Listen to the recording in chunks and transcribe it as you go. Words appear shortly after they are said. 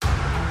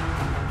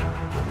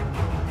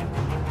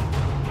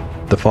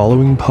The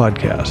following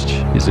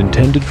podcast is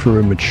intended for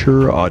a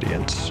mature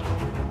audience.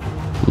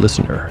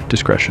 Listener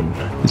discretion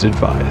is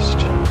advised.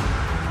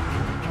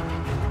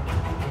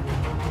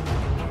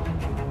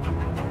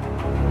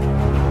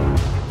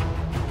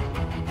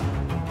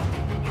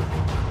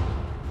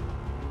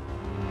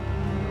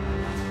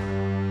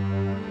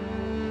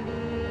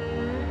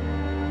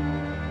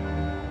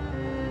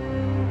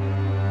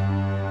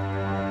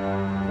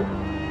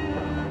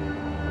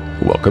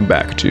 Welcome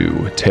back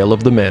to Tale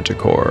of the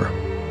Manticore.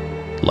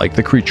 Like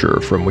the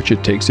creature from which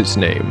it takes its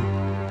name,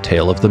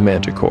 Tale of the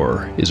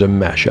Manticore is a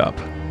mashup,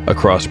 a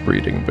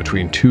crossbreeding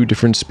between two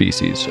different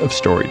species of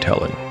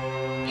storytelling.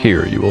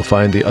 Here you will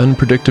find the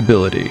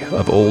unpredictability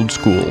of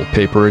old-school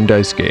paper and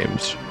dice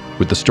games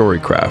with the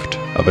storycraft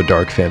of a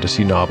dark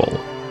fantasy novel.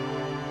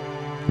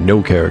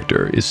 No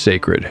character is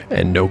sacred,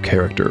 and no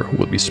character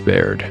will be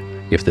spared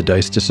if the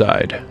dice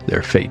decide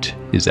their fate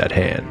is at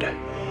hand.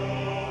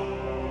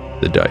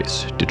 The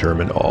dice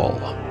determine all.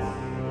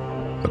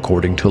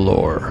 According to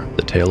lore,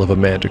 the tale of a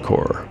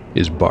manticore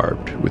is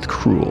barbed with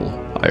cruel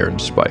iron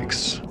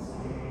spikes.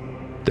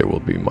 There will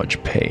be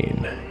much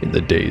pain in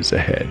the days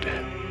ahead.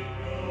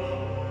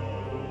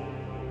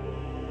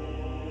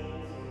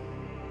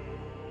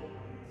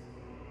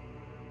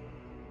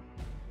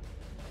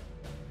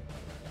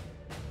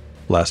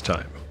 Last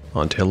time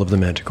on Tale of the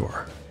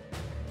Manticore.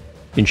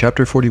 In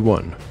Chapter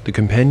 41, the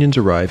companions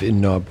arrive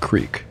in Knob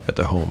Creek at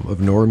the home of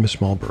Norm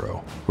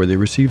Smallborough, where they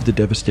receive the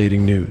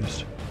devastating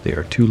news. They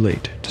are too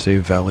late to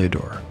save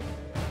Valiador,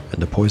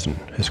 and the poison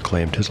has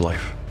claimed his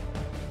life.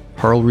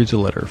 Harl reads a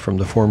letter from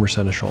the former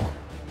seneschal.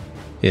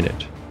 In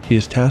it, he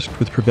is tasked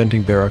with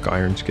preventing Barak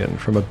Ironskin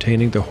from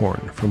obtaining the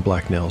horn from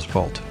Blacknail's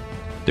vault.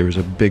 There is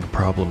a big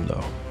problem,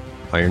 though.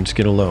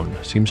 Ironskin alone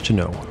seems to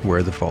know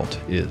where the vault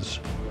is.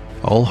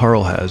 All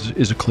Harl has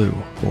is a clue,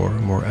 or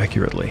more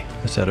accurately,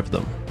 a set of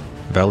them.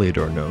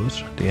 Valiador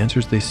knows the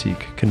answers they seek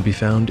can be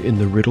found in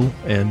the riddle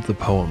and the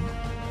poem.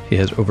 He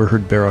has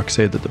overheard Barak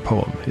say that the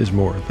poem is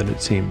more than it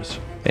seems,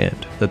 and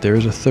that there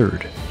is a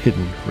third,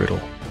 hidden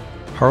riddle.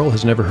 Harl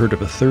has never heard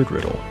of a third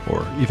riddle,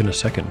 or even a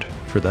second,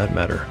 for that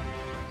matter.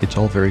 It's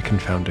all very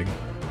confounding.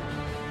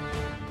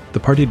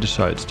 The party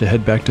decides to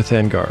head back to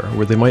Thangar,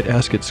 where they might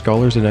ask its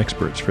scholars and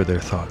experts for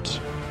their thoughts.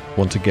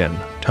 Once again,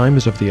 time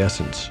is of the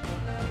essence.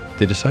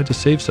 They decide to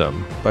save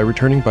some by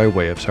returning by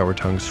way of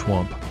Sourtongue's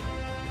swamp.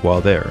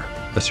 While there,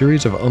 a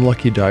series of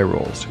unlucky die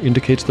rolls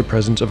indicates the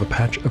presence of a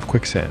patch of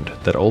quicksand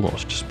that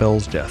almost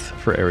spells death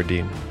for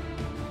Eridine.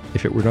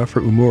 If it were not for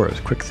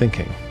Umura's quick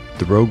thinking,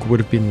 the rogue would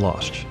have been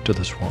lost to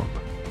the swamp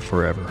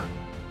forever.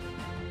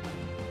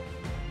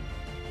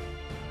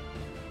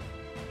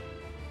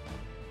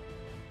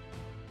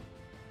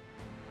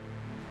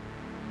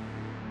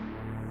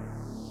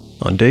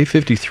 On day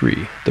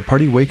 53, the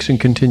party wakes and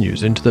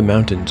continues into the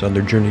mountains on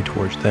their journey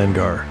towards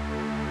Thangar.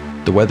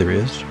 The weather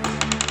is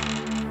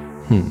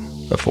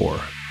a 4.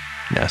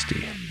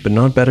 Nasty, but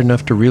not bad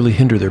enough to really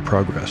hinder their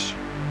progress.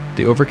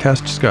 The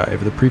overcast sky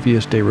of the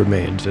previous day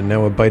remains, and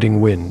now a biting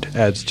wind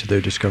adds to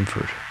their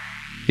discomfort.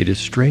 It is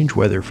strange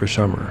weather for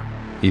summer,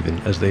 even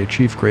as they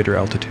achieve greater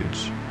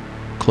altitudes.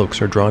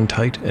 Cloaks are drawn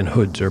tight and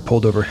hoods are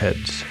pulled over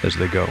heads as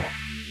they go.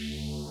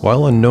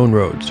 While on known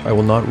roads, I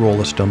will not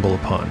roll a stumble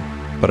upon,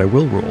 but I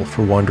will roll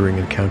for wandering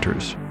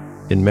encounters.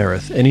 In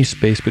Marith, any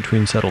space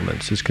between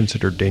settlements is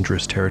considered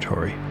dangerous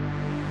territory.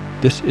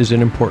 This is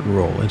an important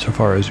role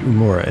insofar as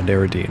Umura and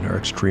Eridine are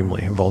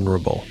extremely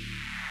vulnerable.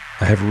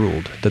 I have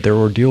ruled that their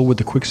ordeal with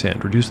the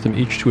quicksand reduced them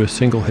each to a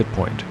single hit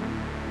point.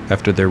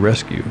 After their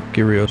rescue,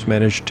 Gyrios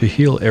managed to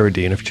heal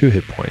Eridine of 2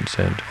 hit points,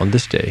 and on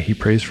this day he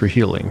prays for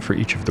healing for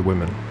each of the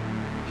women.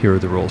 Here are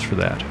the rolls for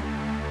that.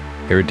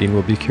 Eridine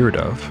will be cured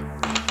of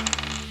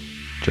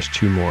just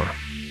 2 more.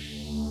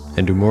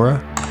 And Umura,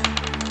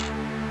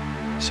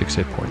 6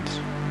 hit points.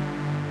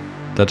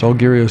 That's all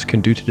Gyrios can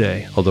do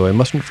today, although I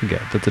mustn't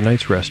forget that the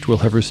night's rest will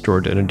have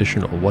restored an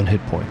additional 1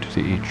 hit point to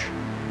each.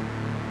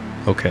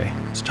 Okay,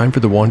 it's time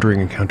for the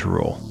wandering encounter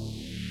roll.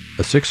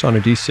 A 6 on a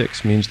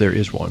d6 means there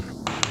is one.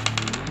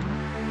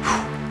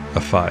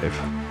 A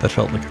 5. That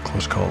felt like a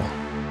close call.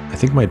 I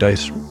think my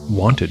dice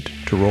wanted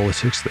to roll a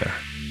 6 there,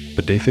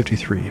 but day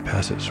 53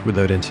 passes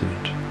without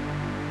incident.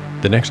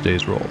 The next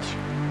day's rolls.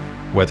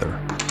 Weather.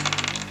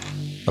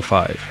 A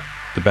 5.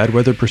 The bad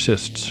weather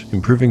persists,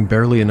 improving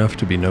barely enough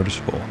to be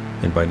noticeable,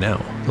 and by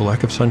now, the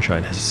lack of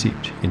sunshine has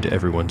seeped into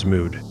everyone's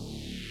mood.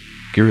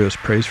 Gyrios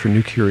prays for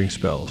new curing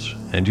spells,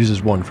 and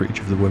uses 1 for each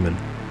of the women.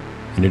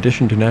 In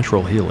addition to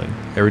natural healing,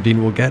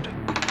 Eridine will get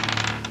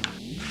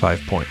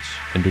 5 points,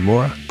 and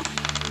Umura,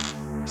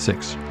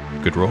 6.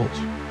 Good rolls.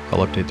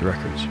 I'll update the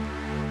records.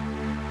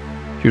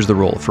 Here's the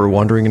roll for a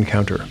wandering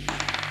encounter.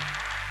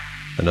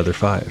 Another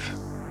 5.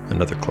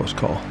 Another close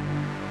call.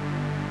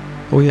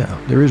 Oh yeah,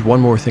 there is one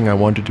more thing I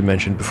wanted to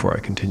mention before I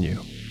continue.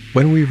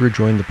 When we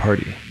rejoin the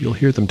party, you'll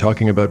hear them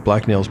talking about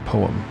Blacknail's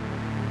poem.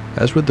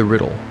 As with the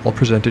riddle, I'll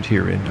present it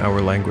here in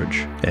our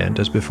language, and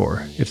as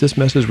before, if this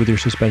messes with your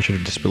suspension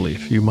of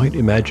disbelief, you might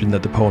imagine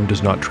that the poem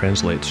does not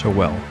translate so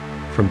well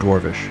from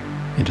Dwarvish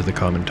into the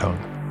common tongue.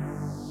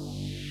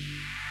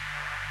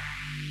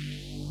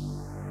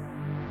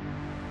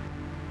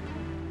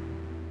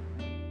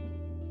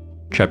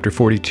 Chapter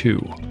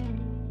 42,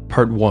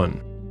 Part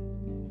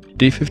 1,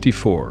 Day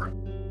 54,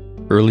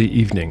 Early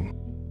Evening.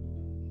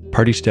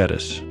 Party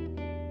status: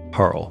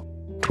 Harl,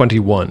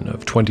 21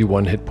 of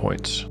 21 hit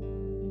points.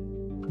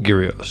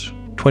 Gyrios,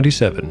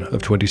 27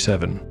 of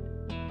 27.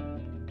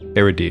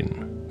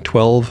 Eridine,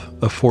 12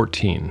 of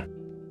 14.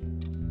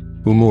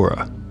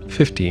 Umura,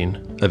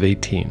 15 of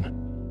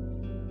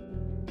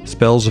 18.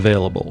 Spells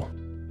available: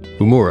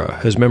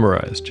 Umura has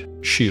memorized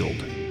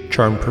Shield,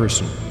 Charm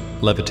Person,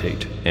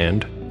 Levitate,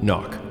 and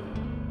Knock.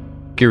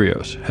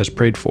 Gyrios has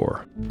prayed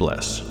for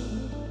Bless.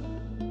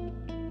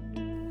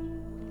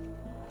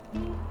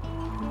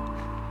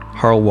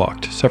 Harl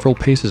walked several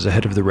paces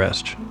ahead of the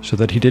rest so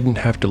that he didn't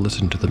have to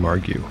listen to them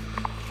argue.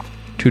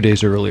 2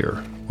 days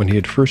earlier, when he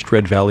had first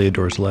read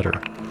Valiador's letter,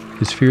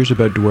 his fears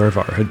about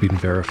Dwervar had been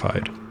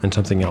verified, and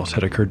something else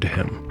had occurred to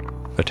him,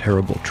 a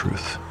terrible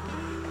truth.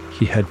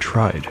 He had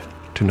tried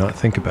to not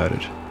think about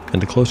it,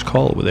 and the close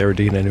call with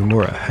Eridine and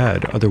Umura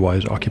had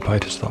otherwise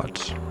occupied his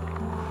thoughts.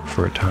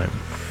 For a time.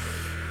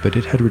 But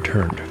it had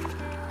returned,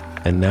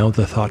 and now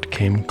the thought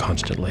came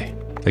constantly,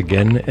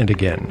 again and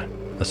again,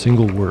 a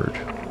single word,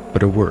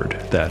 but a word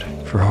that,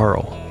 for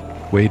Harl,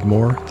 weighed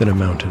more than a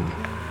mountain,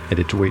 and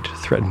its weight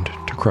threatened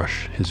to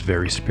crush his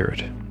very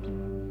spirit.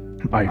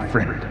 My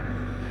friend,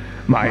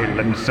 my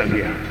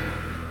Lencelier.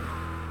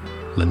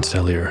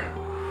 Lencelier.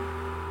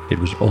 It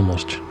was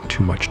almost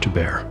too much to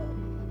bear.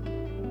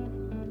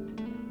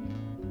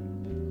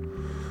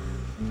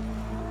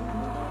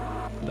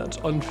 That's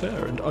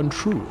unfair and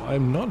untrue.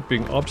 I'm not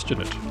being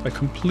obstinate. I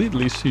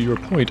completely see your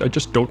point. I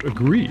just don't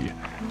agree.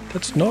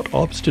 That's not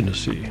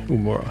obstinacy,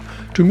 Umura.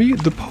 To me,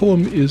 the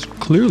poem is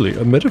clearly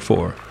a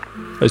metaphor.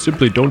 I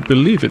simply don't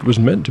believe it was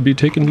meant to be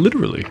taken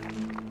literally.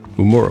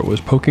 Umura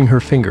was poking her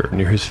finger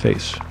near his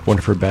face, one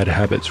of her bad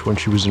habits when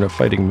she was in a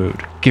fighting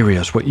mood.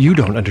 Gyrios, what you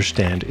don't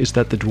understand is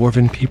that the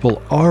Dwarven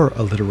people are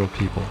a literal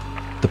people.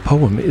 The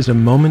poem is a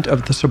moment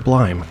of the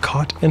sublime,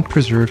 caught and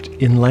preserved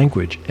in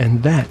language,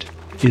 and that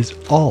is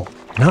all.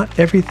 Not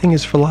everything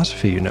is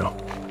philosophy, you know.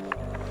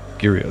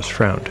 Gyrios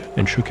frowned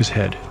and shook his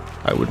head.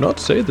 I would not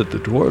say that the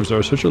dwarves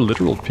are such a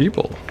literal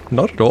people.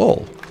 Not at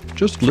all.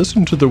 Just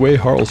listen to the way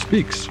Harl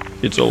speaks.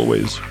 It's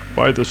always,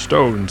 why the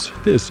stones,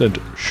 this, and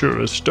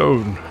sure as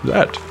stone,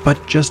 that.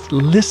 But just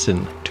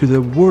listen to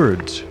the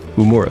words.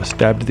 Umura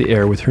stabbed the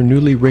air with her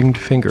newly ringed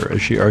finger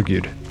as she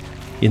argued.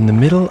 In the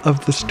middle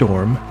of the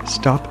storm,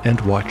 stop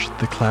and watch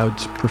the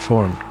clouds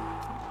perform.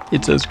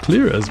 It's as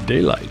clear as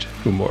daylight,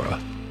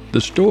 Umura. The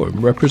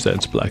storm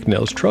represents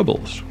Blacknell's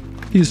troubles.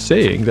 He's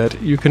saying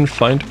that you can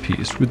find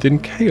peace within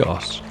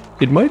chaos.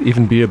 It might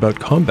even be about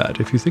combat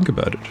if you think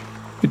about it.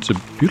 It's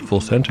a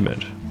beautiful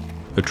sentiment.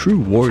 A true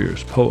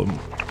warrior's poem.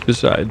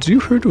 Besides,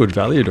 you heard what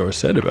Valiador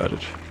said about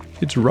it.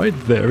 It's right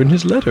there in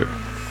his letter.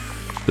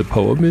 The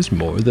poem is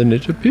more than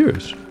it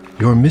appears.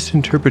 You're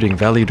misinterpreting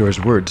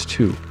Valiador's words,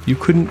 too. You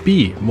couldn't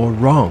be more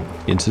wrong,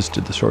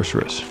 insisted the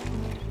sorceress.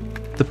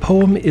 The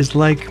poem is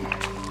like...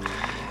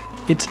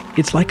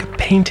 It's like a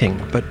painting,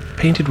 but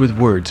painted with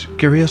words.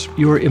 Gyrios,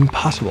 you're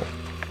impossible.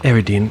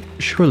 Eridine,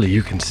 surely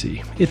you can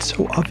see. It's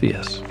so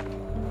obvious.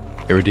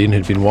 Eridine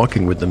had been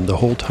walking with them the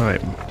whole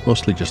time,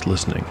 mostly just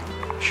listening.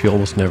 She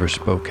almost never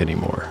spoke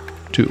anymore.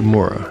 To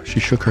Umura, she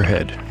shook her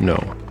head, no.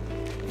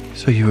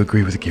 So you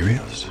agree with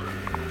Gyrios?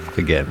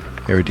 Again,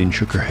 Eridine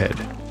shook her head.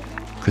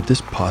 Could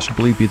this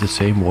possibly be the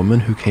same woman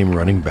who came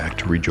running back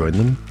to rejoin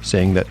them,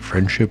 saying that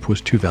friendship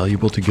was too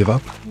valuable to give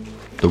up?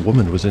 The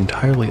woman was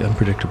entirely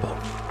unpredictable.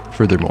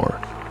 Furthermore,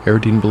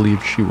 Eridine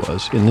believed she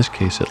was, in this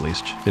case at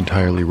least,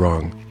 entirely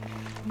wrong.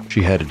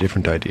 She had a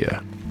different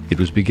idea. It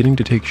was beginning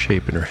to take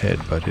shape in her head,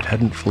 but it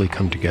hadn't fully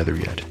come together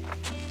yet.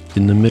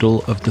 In the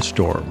middle of the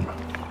storm,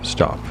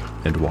 stop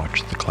and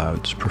watch the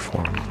clouds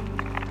perform.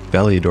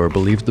 Valiador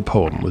believed the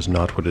poem was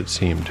not what it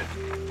seemed.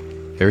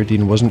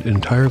 Eridine wasn't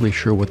entirely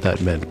sure what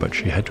that meant, but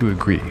she had to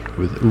agree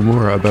with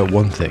Umura about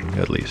one thing,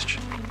 at least.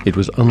 It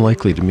was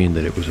unlikely to mean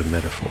that it was a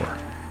metaphor.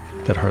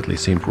 That hardly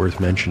seemed worth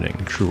mentioning,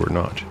 true or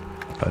not.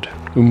 But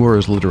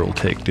Umura's literal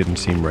take didn't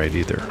seem right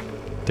either.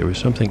 There was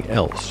something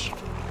else.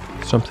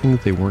 Something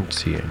that they weren't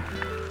seeing.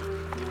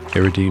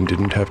 Eridine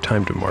didn't have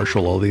time to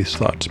marshal all these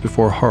thoughts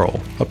before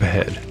Harl, up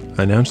ahead,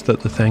 announced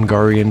that the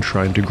Thangarian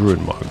shrine to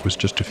Gruenmog was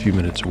just a few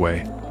minutes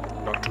away.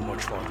 Not too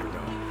much longer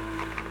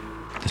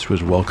now. This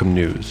was welcome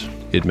news.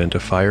 It meant a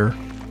fire,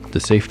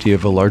 the safety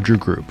of a larger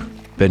group,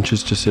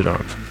 benches to sit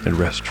on, and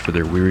rest for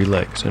their weary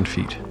legs and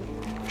feet.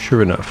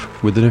 Sure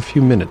enough, within a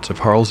few minutes of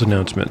Harl's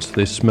announcements,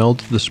 they smelled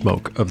the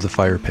smoke of the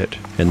fire pit,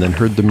 and then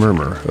heard the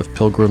murmur of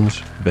pilgrims,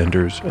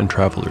 vendors, and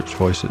travelers'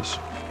 voices.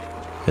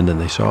 And then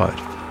they saw it.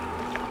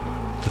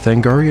 The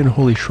Thangarian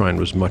holy shrine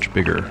was much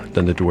bigger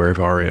than the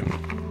Dwervar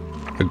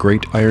Inn. A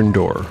great iron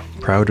door,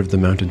 proud of the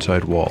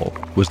mountainside wall,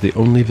 was the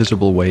only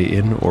visible way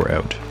in or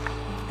out.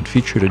 It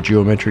featured a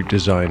geometric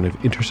design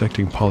of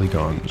intersecting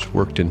polygons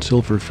worked in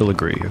silver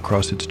filigree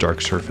across its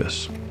dark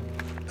surface.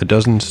 A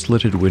dozen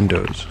slitted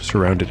windows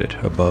surrounded it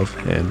above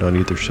and on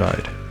either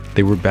side.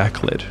 They were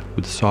backlit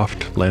with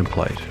soft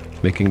lamplight,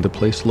 making the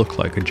place look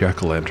like a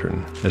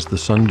jack-o'-lantern as the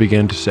sun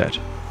began to set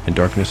and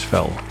darkness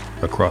fell,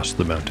 across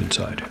the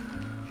mountainside.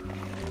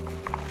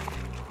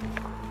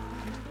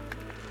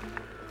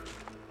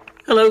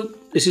 Hello,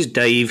 this is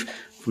Dave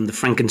from the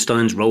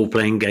Frankenstein's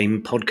Role-Playing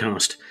Game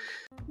podcast.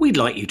 We'd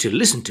like you to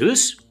listen to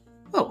us,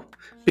 well,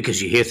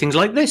 because you hear things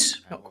like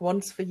this. Knock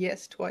once for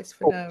yes, twice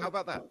for no. How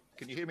about that?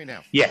 Can you hear me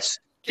now? Yes,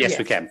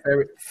 we can.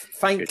 Very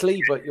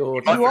faintly, but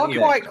you're... You are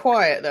quite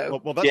quiet,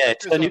 though. Well,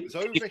 that's because I was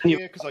over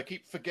here because I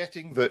keep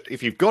forgetting that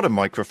if you've got a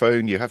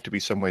microphone, you have to be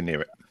somewhere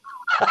near it.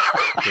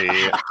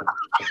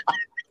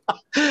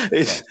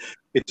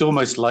 It's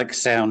almost like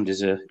sound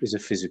is a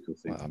physical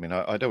thing. Well, I mean,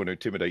 I don't want to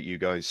intimidate you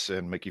guys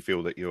and make you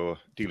feel that you're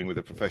dealing with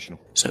a professional.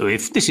 So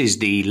if this is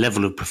the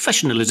level of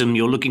professionalism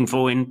you're looking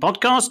for in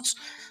podcasts,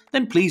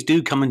 then please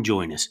do come and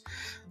join us.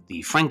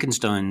 The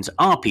Frankenstein's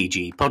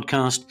RPG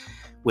podcast,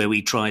 where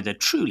we try the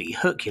truly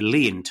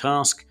Herculean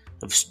task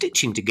of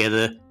stitching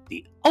together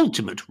the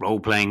ultimate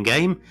role-playing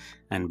game,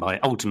 and by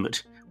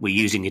ultimate, we're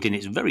using it in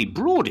its very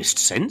broadest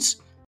sense,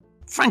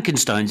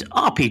 Frankenstein's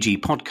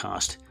RPG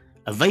podcast,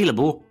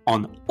 available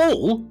on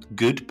all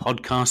good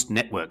podcast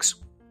networks.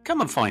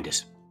 Come and find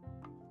us.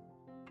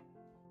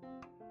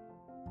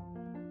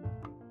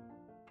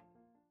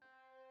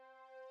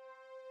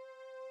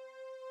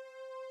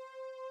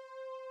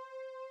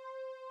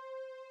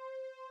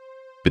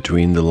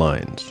 Between the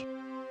lines.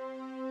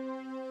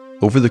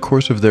 Over the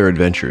course of their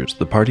adventures,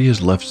 the party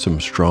has left some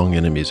strong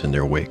enemies in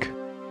their wake.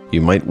 You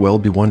might well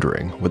be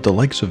wondering what the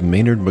likes of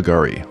Maynard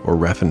Magari or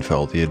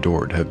Raffenfell the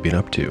Adored have been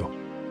up to.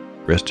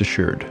 Rest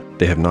assured,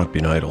 they have not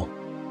been idle.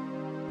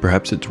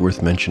 Perhaps it's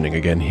worth mentioning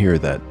again here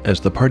that, as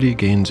the party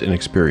gains in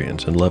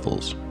experience and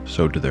levels,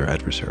 so do their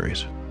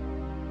adversaries.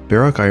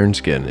 Baroque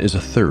Ironskin is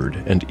a third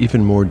and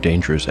even more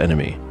dangerous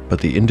enemy, but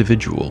the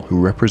individual who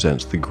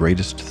represents the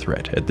greatest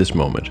threat at this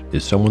moment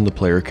is someone the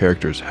player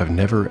characters have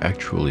never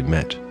actually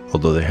met,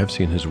 although they have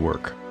seen his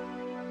work.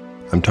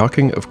 I'm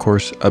talking, of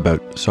course,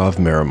 about Sov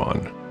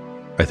Merimon.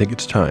 I think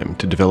it's time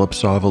to develop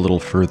Sov a little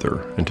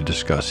further and to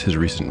discuss his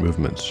recent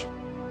movements.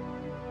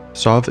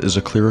 Sov is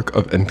a cleric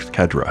of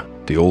Enkadra,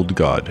 the old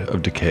god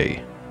of decay.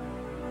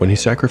 When he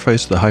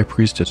sacrificed the high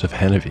priestess of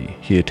Hanavi,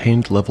 he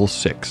attained level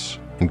 6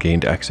 and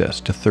gained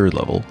access to 3rd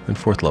level and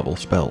 4th level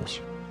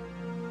spells.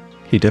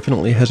 He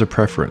definitely has a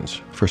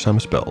preference for some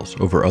spells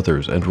over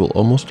others and will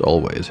almost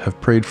always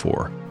have prayed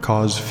for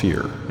Cause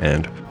Fear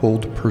and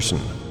Hold Person,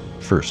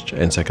 1st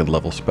and 2nd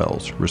level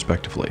spells,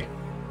 respectively.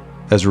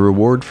 As a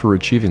reward for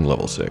achieving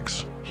level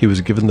 6, he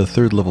was given the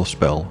 3rd level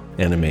spell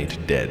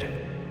Animate Dead.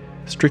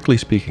 Strictly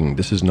speaking,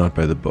 this is not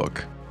by the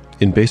book.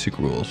 In basic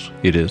rules,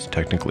 it is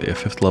technically a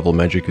 5th level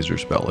magic user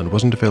spell and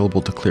wasn't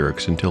available to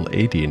clerics until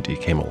AD&D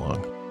came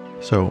along,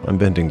 so I'm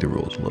bending the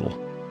rules a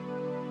little.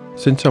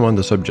 Since I'm on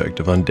the subject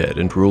of undead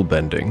and rule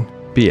bending,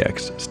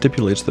 BX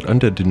stipulates that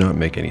undead do not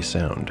make any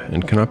sound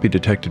and cannot be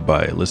detected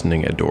by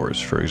listening at doors,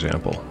 for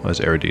example, as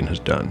Eridine has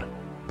done.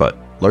 But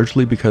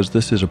largely because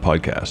this is a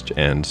podcast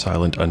and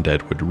silent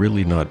undead would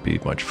really not be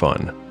much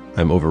fun,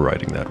 I'm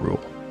overriding that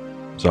rule.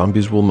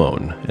 Zombies will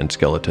moan and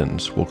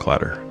skeletons will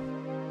clatter.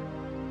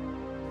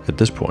 At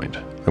this point,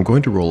 I'm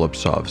going to roll up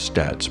Sov's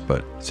stats,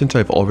 but since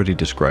I've already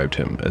described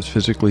him as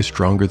physically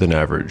stronger than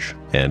average,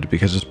 and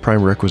because his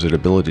prime requisite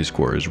ability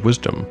score is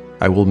Wisdom,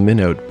 I will min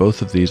out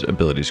both of these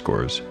ability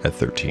scores at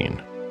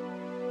 13.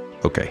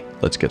 Okay,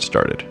 let's get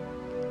started.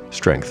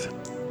 Strength.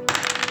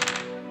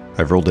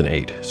 I've rolled an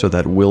 8, so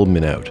that will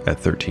min out at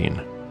 13.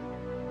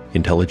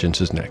 Intelligence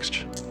is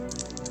next.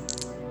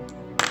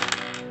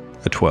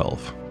 A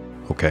 12.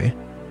 Okay.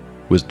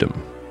 Wisdom.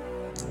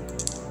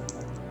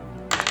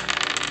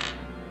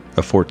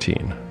 A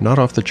 14. Not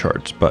off the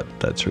charts, but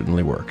that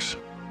certainly works.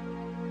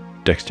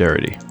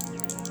 Dexterity.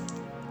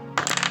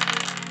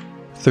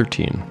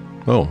 13.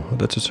 Oh,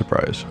 that's a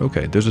surprise.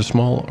 Okay, there's a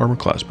small armor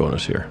class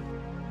bonus here.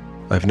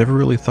 I've never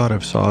really thought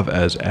of Sov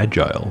as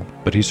agile,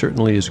 but he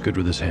certainly is good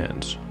with his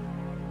hands.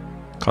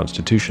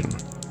 Constitution.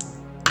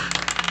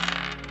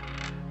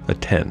 A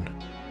 10.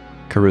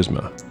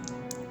 Charisma.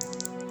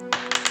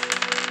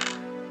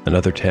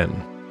 Another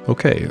 10.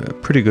 Okay,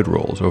 pretty good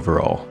rolls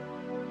overall.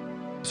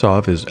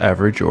 Sov is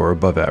average or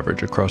above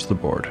average across the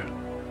board.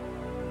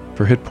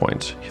 For hit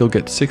points, he'll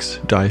get 6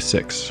 die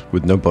 6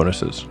 with no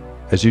bonuses.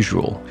 As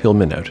usual, he'll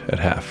min out at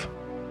half.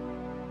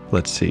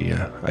 Let's see,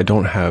 I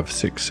don't have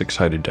 6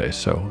 six-sided dice,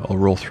 so I'll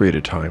roll 3 at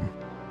a time.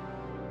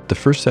 The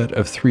first set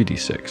of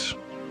 3d6.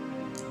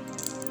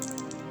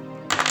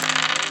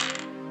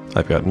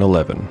 I've got an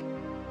 11.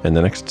 And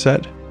the next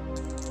set?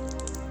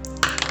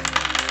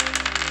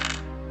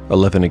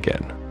 11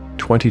 again.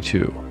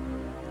 22.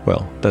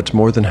 Well, that's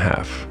more than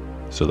half,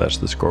 so that's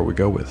the score we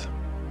go with.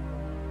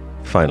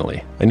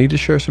 Finally, I need to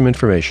share some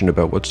information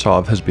about what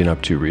Sov has been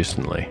up to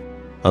recently.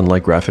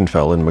 Unlike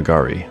Raffenfell and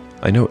Magari,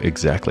 I know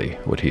exactly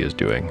what he is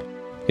doing.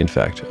 In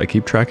fact, I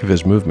keep track of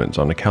his movements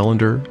on a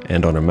calendar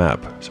and on a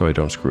map so I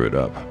don't screw it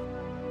up.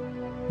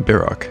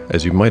 Baroque,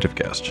 as you might have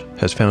guessed,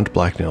 has found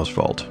Blacknail's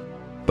vault,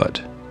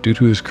 but due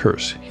to his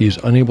curse, he is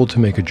unable to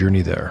make a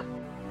journey there.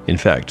 In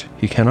fact,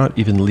 he cannot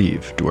even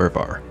leave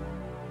Dwervar.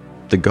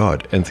 The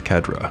god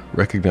Enthkadra,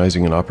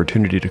 recognizing an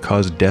opportunity to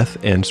cause death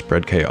and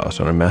spread chaos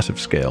on a massive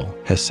scale,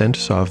 has sent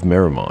Sov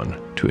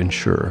Merimon to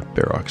ensure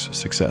Barok's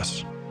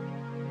success.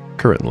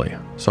 Currently,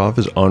 Sov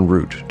is en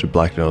route to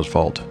Blacknose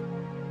Vault.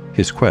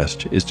 His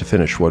quest is to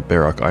finish what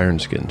Barok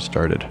Ironskin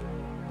started.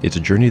 It's a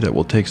journey that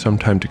will take some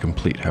time to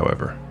complete,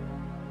 however.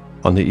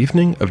 On the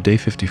evening of Day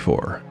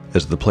 54,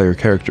 as the player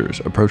characters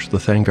approach the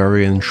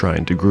Thangarian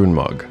shrine to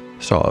Grunmog,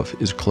 Sov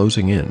is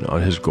closing in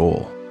on his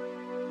goal.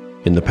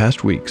 In the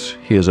past weeks,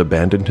 he has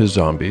abandoned his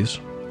zombies,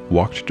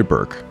 walked to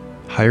Burke,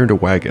 hired a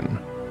wagon,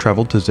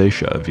 traveled to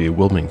Zaisha via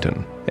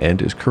Wilmington,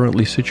 and is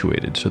currently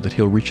situated so that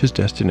he'll reach his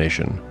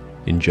destination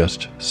in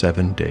just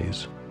 7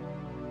 days.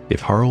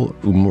 If Harl,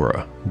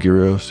 Umura,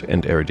 Gyros,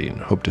 and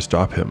Eridine hope to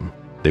stop him,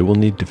 they will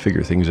need to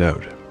figure things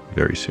out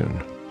very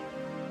soon.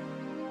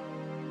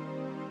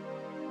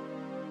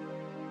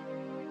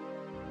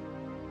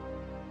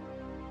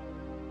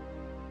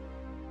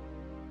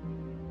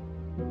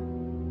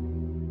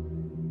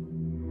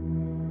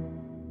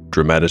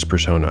 Dramatis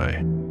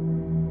Personae,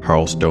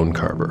 Harl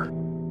Stonecarver.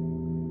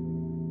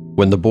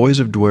 When the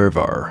boys of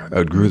Dwervar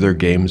outgrew their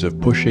games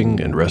of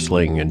pushing and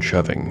wrestling and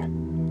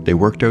shoving, they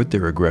worked out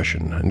their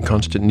aggression and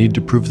constant need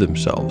to prove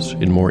themselves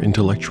in more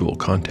intellectual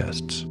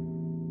contests.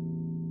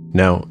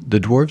 Now, the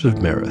dwarves of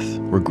Marith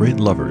were great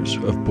lovers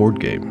of board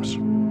games.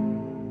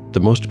 The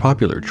most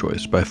popular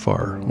choice by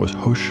far was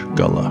Hosh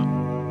Gullah.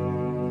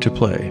 To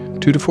play,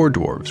 2 to 4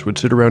 dwarves would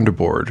sit around a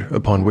board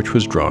upon which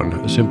was drawn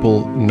a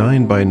simple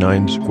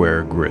 9x9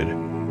 square grid.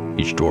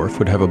 Each dwarf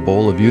would have a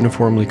bowl of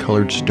uniformly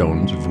colored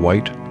stones of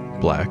white,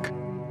 black,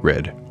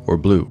 red, or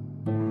blue.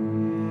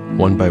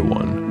 One by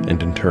one,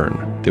 and in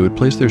turn, they would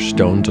place their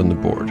stones on the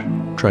board,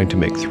 trying to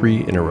make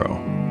 3 in a row.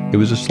 It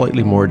was a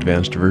slightly more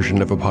advanced version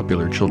of a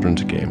popular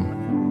children's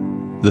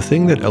game. The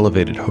thing that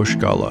elevated Hosh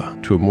Gullah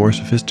to a more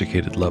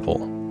sophisticated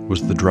level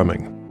was the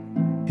drumming.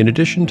 In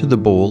addition to the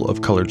bowl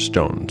of colored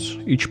stones,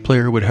 each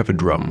player would have a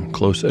drum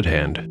close at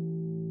hand.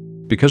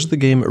 Because the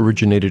game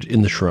originated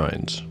in the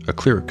shrines, a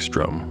cleric's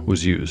drum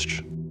was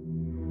used.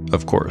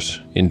 Of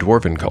course, in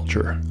dwarven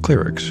culture,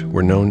 clerics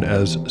were known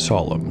as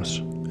Solemns,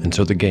 and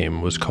so the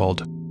game was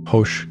called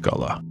Hosh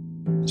Gullah,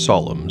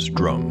 Solemn's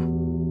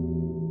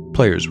Drum.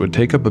 Players would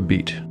take up a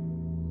beat.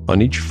 On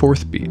each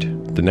 4th beat,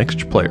 the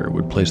next player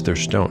would place their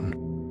stone.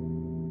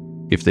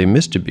 If they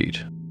missed a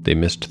beat, they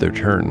missed their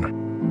turn.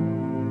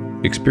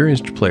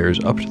 Experienced players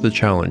upped the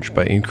challenge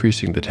by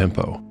increasing the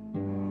tempo.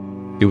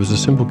 It was a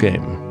simple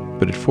game,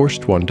 but it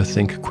forced one to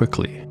think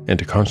quickly and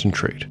to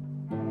concentrate.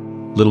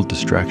 Little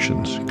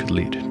distractions could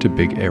lead to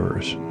big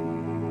errors.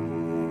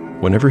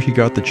 Whenever he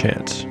got the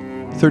chance,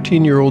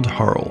 13-year-old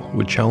Harl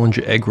would challenge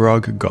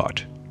Egrog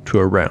Gott to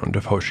a round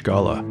of Hosh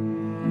Gullah.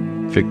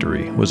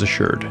 Victory was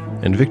assured,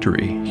 and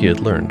victory, he had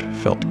learned,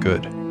 felt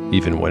good,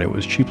 even when it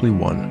was cheaply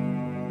won.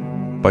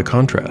 By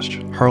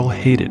contrast, Harl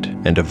hated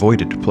and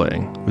avoided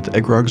playing with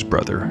Egrog's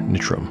brother,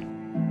 Nitram.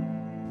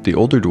 The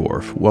older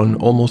dwarf won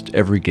almost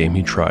every game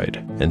he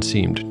tried, and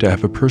seemed to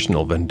have a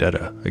personal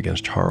vendetta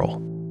against Harl.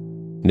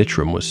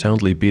 Nitram was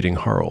soundly beating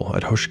Harl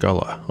at Hosh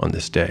Gullah on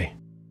this day.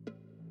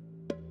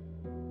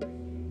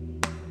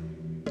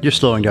 You're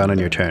slowing down on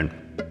your turn.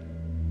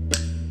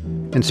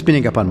 And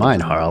spinning up on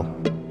mine, Harl.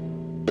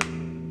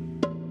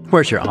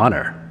 Where's your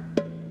honor?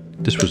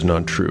 This was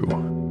not true,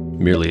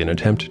 merely an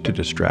attempt to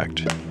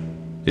distract.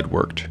 It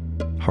worked.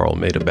 Harl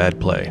made a bad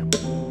play.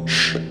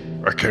 Shh,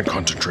 I can't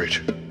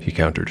concentrate. He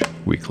countered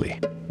weakly.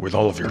 With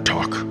all of your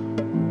talk,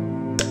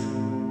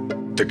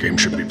 the game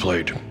should be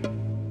played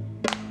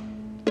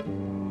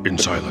in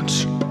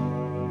silence.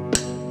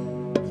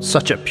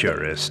 Such a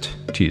purist,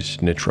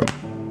 teased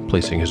Nitram,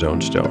 placing his own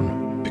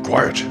stone. Be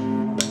quiet.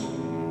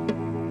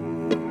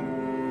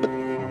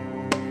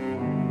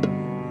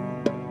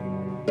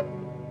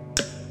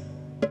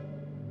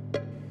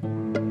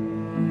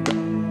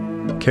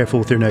 Careful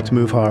with your next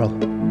move, Harl.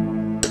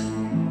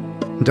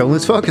 Don't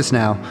lose focus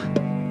now.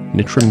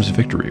 Nitram's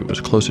victory was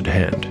close at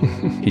hand.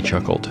 He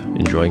chuckled,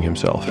 enjoying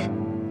himself.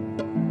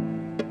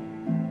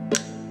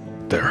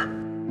 There.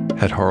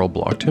 Had Harl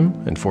blocked him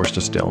and forced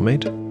a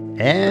stalemate?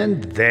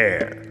 And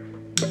there.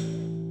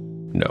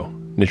 No,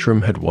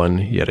 Nitram had won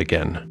yet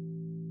again.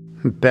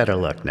 Better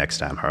luck next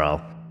time, Harl.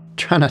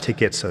 Try not to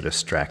get so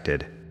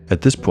distracted.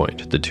 At this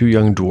point, the 2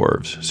 young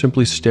dwarves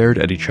simply stared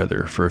at each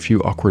other for a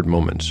few awkward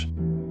moments.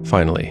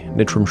 Finally,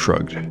 Nitram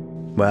shrugged.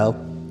 Well,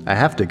 I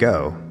have to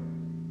go,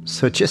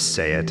 so just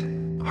say it.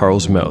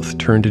 Harl's mouth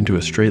turned into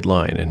a straight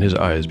line and his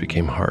eyes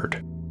became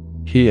hard.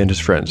 He and his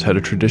friends had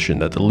a tradition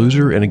that the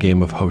loser in a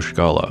game of Hosh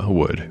Gullah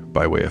would,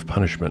 by way of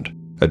punishment,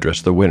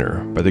 address the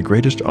winner by the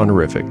greatest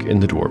honorific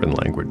in the dwarven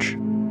language.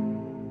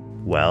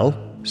 Well,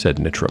 said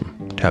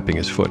Nitram, tapping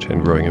his foot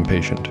and growing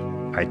impatient.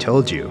 I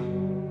told you.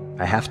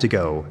 I have to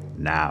go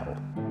now.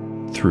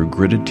 Through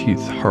gritted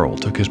teeth, Harl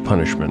took his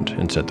punishment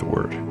and said the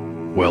word.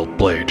 Well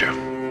played,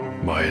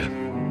 my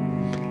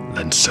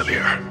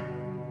Lancelier.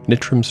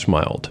 Nitram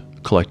smiled,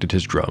 collected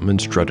his drum,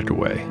 and strutted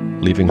away,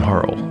 leaving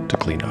Harl to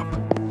clean up.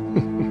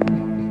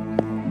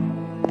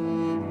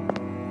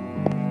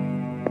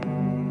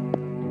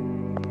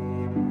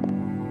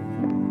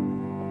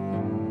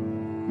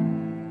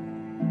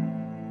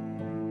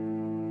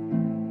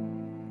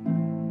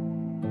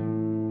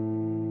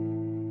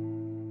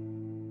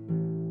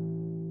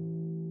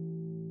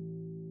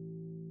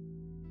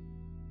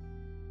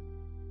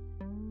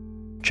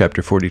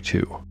 Chapter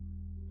 42,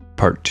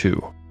 Part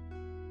 2,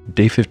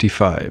 Day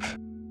 55,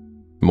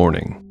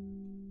 Morning.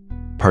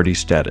 Party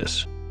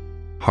status: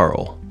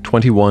 Harl,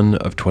 21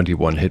 of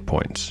 21 hit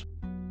points.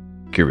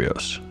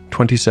 Kyrios,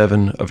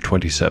 27 of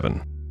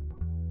 27.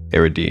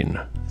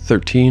 Eridine,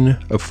 13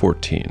 of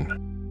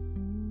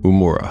 14.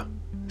 Umura,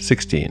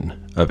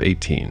 16 of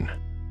 18.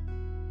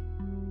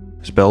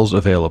 Spells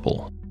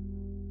available: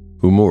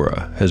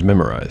 Umura has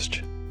memorized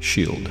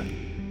Shield,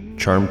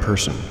 Charm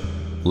Person,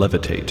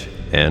 Levitate,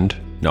 and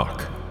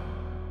Knock.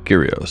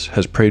 Kyrios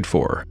has prayed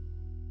for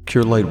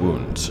Cure Light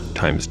Wounds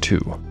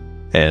 ×2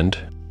 and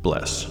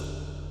Bless.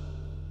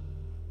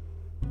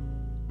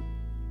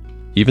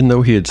 Even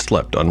though he had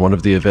slept on one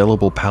of the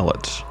available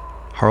pallets,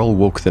 Harl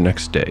woke the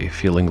next day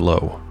feeling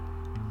low.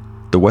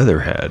 The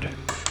weather had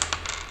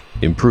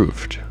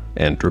improved,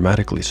 and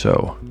dramatically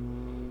so.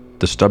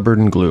 The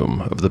stubborn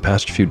gloom of the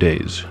past few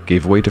days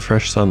gave way to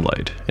fresh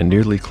sunlight and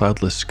nearly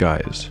cloudless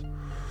skies.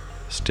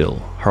 Still,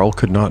 Harl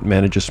could not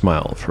manage a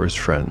smile for his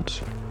friends,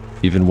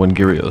 even when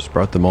Gyrios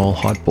brought them all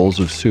hot bowls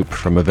of soup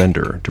from a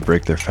vendor to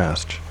break their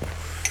fast.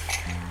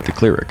 The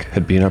cleric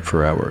had been up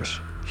for hours.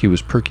 He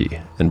was perky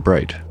and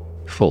bright,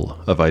 full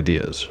of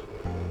ideas.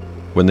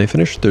 When they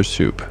finished their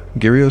soup,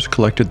 Gyrios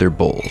collected their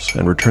bowls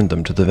and returned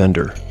them to the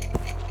vendor.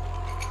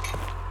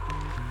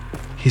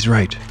 "He's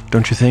right,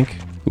 don't you think?"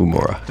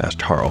 Umura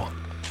asked Harl.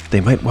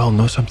 "They might well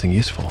know something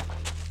useful."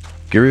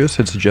 Gyrios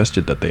had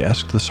suggested that they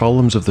ask the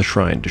Solemns of the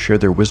Shrine to share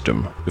their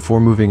wisdom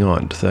before moving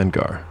on to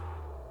Thangar.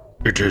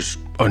 It is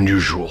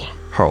unusual,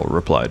 Harl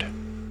replied.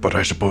 but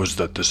I suppose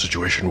that the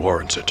situation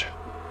warrants it.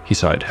 He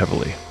sighed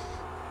heavily.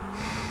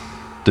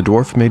 The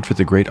dwarf made for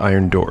the great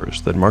iron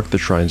doors that marked the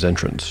shrine's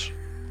entrance.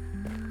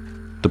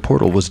 The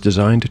portal was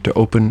designed to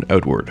open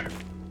outward.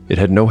 It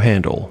had no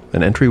handle,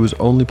 and entry was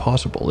only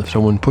possible if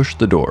someone pushed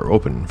the door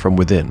open from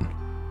within.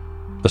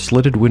 A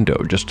slitted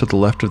window just to the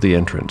left of the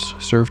entrance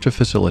served to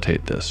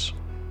facilitate this.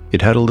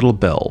 It had a little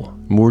bell,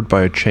 moored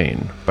by a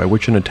chain, by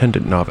which an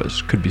attendant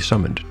novice could be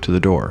summoned to the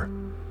door.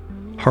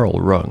 Harl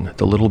rung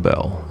the little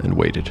bell and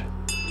waited.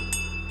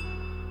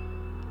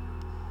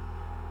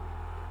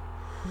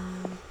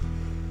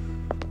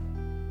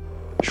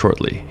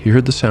 Shortly, he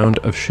heard the sound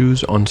of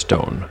shoes on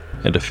stone,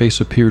 and a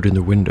face appeared in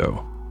the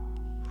window.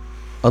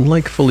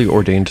 Unlike fully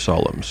ordained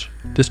Solemns,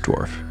 this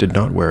dwarf did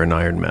not wear an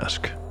iron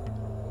mask.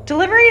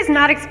 Delivery is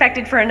not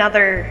expected for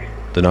another...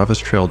 The novice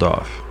trailed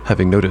off,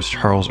 having noticed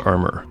Harl's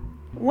armor.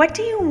 What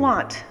do you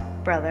want,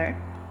 brother?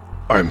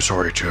 I am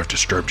sorry to have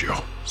disturbed you,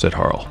 said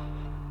Harl.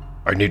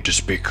 I need to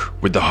speak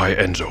with the High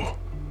Enzo.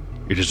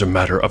 It is a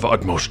matter of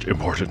utmost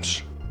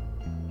importance.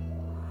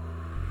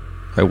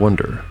 I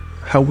wonder,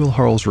 how will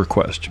Harl's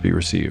request be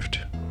received?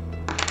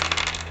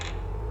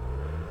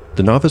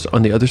 The novice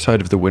on the other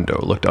side of the window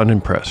looked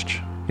unimpressed.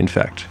 In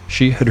fact,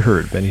 she had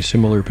heard many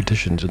similar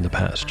petitions in the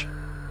past.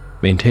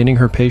 Maintaining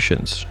her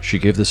patience, she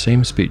gave the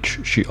same speech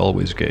she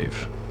always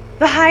gave.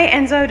 The High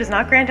Enzo does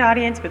not grant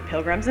audience with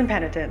pilgrims and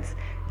penitents.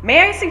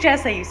 May I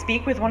suggest that you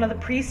speak with one of the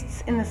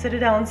priests in the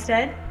Citadel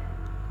instead?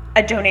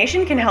 A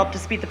donation can help to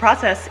speed the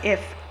process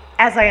if,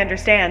 as I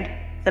understand,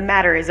 the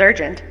matter is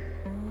urgent.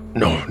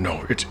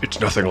 No, it's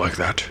nothing like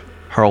that.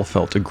 Harl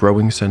felt a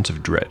growing sense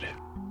of dread.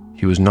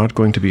 He was not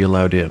going to be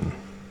allowed in,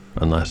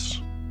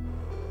 unless...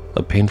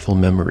 A painful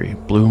memory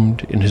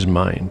bloomed in his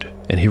mind,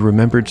 and he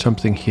remembered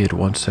something he had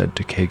once said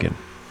to Kagan.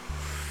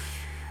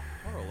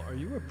 Harl, are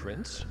you a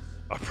prince?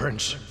 A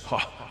prince?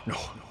 No,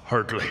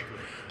 hardly.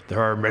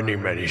 There are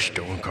many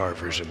stone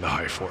carvers in the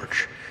High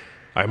Forge.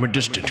 I'm a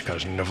distant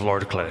cousin of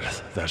Lord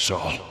Cleth, that's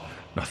all.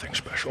 Nothing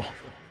special.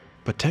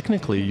 But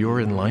technically you're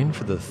in line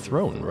for the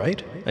throne,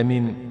 right? I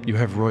mean, you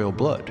have royal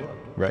blood,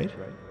 right?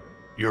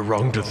 You're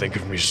wrong to think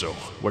of me so.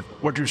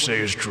 What you say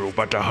is true,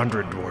 but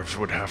 100 dwarves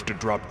would have to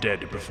drop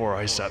dead before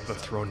I sat the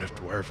throne of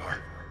Dwarvar.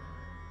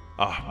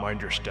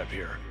 Mind your step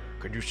here.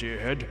 Can you see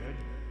ahead?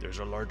 There's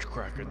a large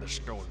crack in the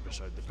stone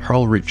beside the...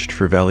 Harl reached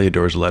for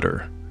Valiador's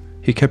letter.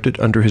 He kept it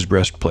under his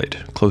breastplate,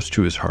 close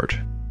to his heart.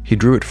 He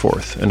drew it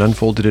forth and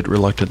unfolded it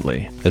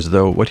reluctantly, as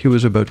though what he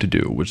was about to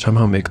do would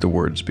somehow make the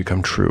words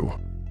become true.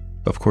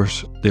 Of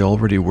course, they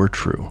already were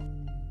true.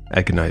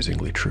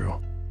 Agonizingly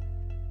true.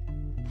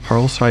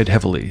 Harl sighed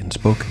heavily and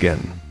spoke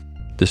again.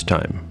 This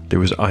time, there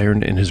was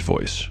iron in his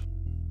voice.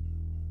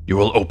 You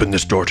will open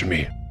this door to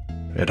me,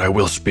 and I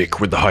will speak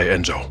with the High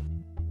Enzo.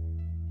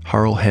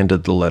 Harl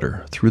handed the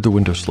letter through the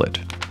window slit.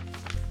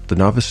 The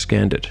novice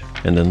scanned it,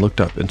 and then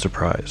looked up in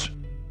surprise.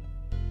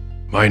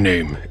 My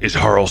name is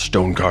Harl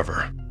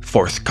Stonecarver,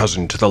 fourth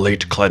cousin to the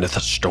late Clenneth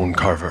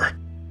Stonecarver,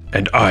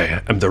 and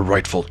I am the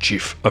rightful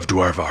chief of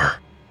Dwarvar.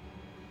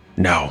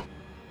 Now,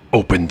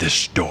 open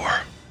this door.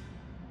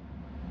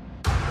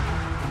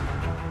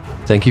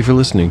 Thank you for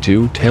listening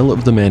to Tale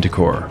of the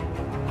Manticore.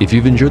 If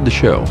you've enjoyed the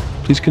show,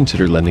 please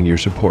consider lending your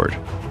support.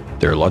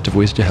 There are lots of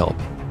ways to help.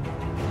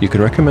 You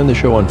can recommend the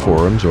show on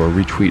forums or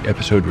retweet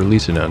episode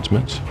release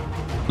announcements,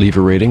 leave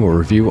a rating or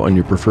review on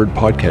your preferred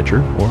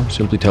podcatcher, or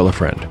simply tell a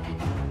friend.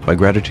 My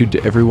gratitude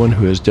to everyone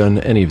who has done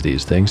any of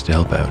these things to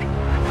help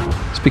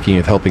out. Speaking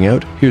of helping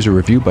out, here's a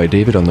review by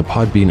David on the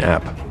Podbean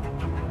app.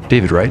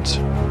 David writes,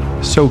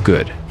 "So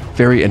good.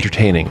 Very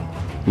entertaining.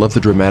 Love the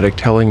dramatic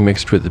telling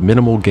mixed with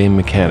minimal game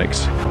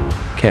mechanics.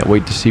 Can't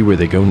wait to see where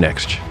they go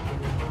next."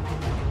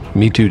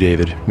 Me too,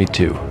 David. Me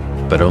too.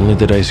 But only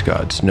the dice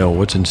gods know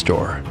what's in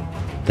store.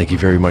 Thank you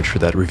very much for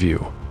that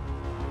review.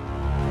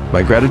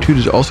 My gratitude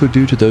is also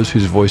due to those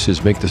whose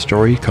voices make the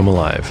story come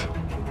alive.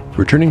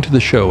 Returning to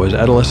the show as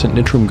adolescent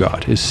Nitram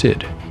God is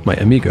Sid, my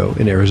amigo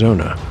in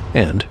Arizona,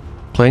 and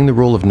playing the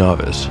role of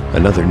Novice,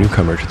 another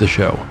newcomer to the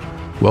show.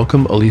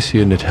 Welcome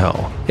Alicia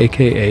Nattel,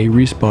 aka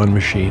Respawn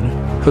Machine,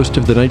 host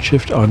of The Night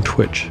Shift on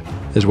Twitch,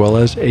 as well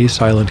as A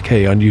Silent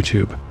K on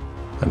YouTube.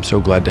 I'm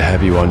so glad to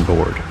have you on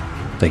board.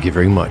 Thank you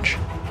very much.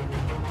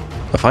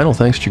 A final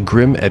thanks to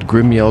Grim at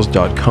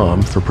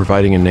grimyells.com for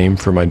providing a name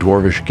for my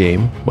dwarvish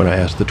game when I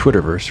asked the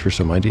Twitterverse for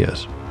some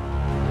ideas.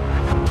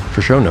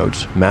 For show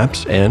notes,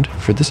 maps, and,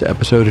 for this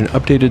episode, an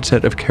updated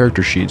set of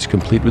character sheets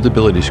complete with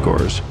ability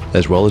scores,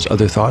 as well as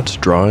other thoughts,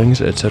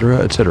 drawings,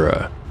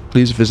 etc.,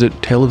 please visit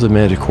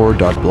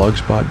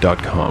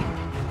taleofthemanticore.blogspot.com.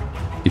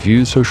 If you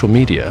use social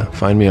media,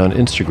 find me on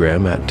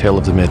Instagram at Tale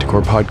of the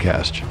Manticore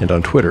Podcast, and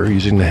on Twitter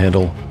using the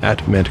handle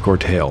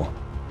 @ManticoreTale.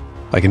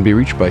 I can be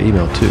reached by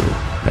email too,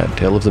 at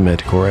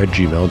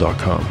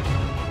taleofthemanticore@gmail.com.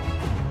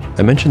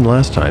 I mentioned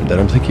last time that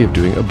I'm thinking of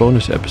doing a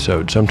bonus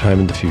episode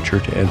sometime in the future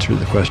to answer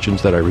the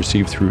questions that I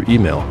received through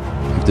email.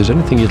 If there's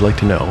anything you'd like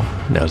to know,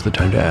 now's the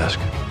time to ask.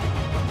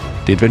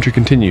 The adventure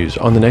continues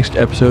on the next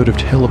episode of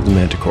Tale of the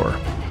Manticore,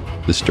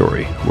 the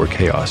story where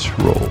chaos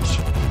rolls.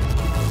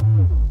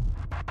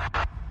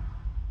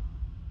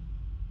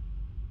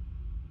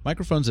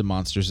 Microphones and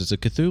Monsters is a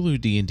Cthulhu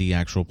D&D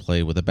actual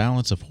play with a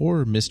balance of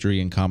horror, mystery,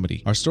 and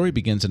comedy. Our story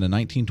begins in a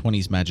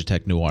 1920s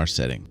Magitech noir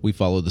setting. We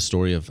follow the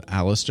story of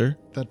Alistair.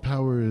 That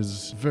power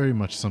is very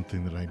much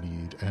something that I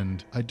need,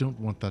 and I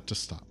don't want that to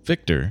stop.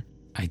 Victor.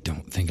 I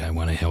don't think I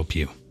want to help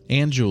you.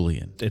 And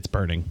Julian. It's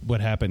burning. What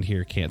happened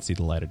here can't see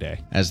the light of day.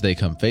 As they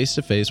come face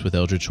to face with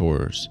eldritch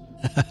horrors.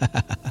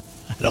 I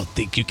don't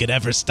think you could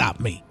ever stop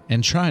me.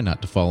 And try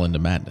not to fall into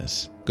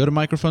madness. Go to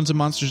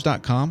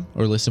microphonesandmonsters.com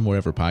or listen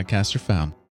wherever podcasts are found.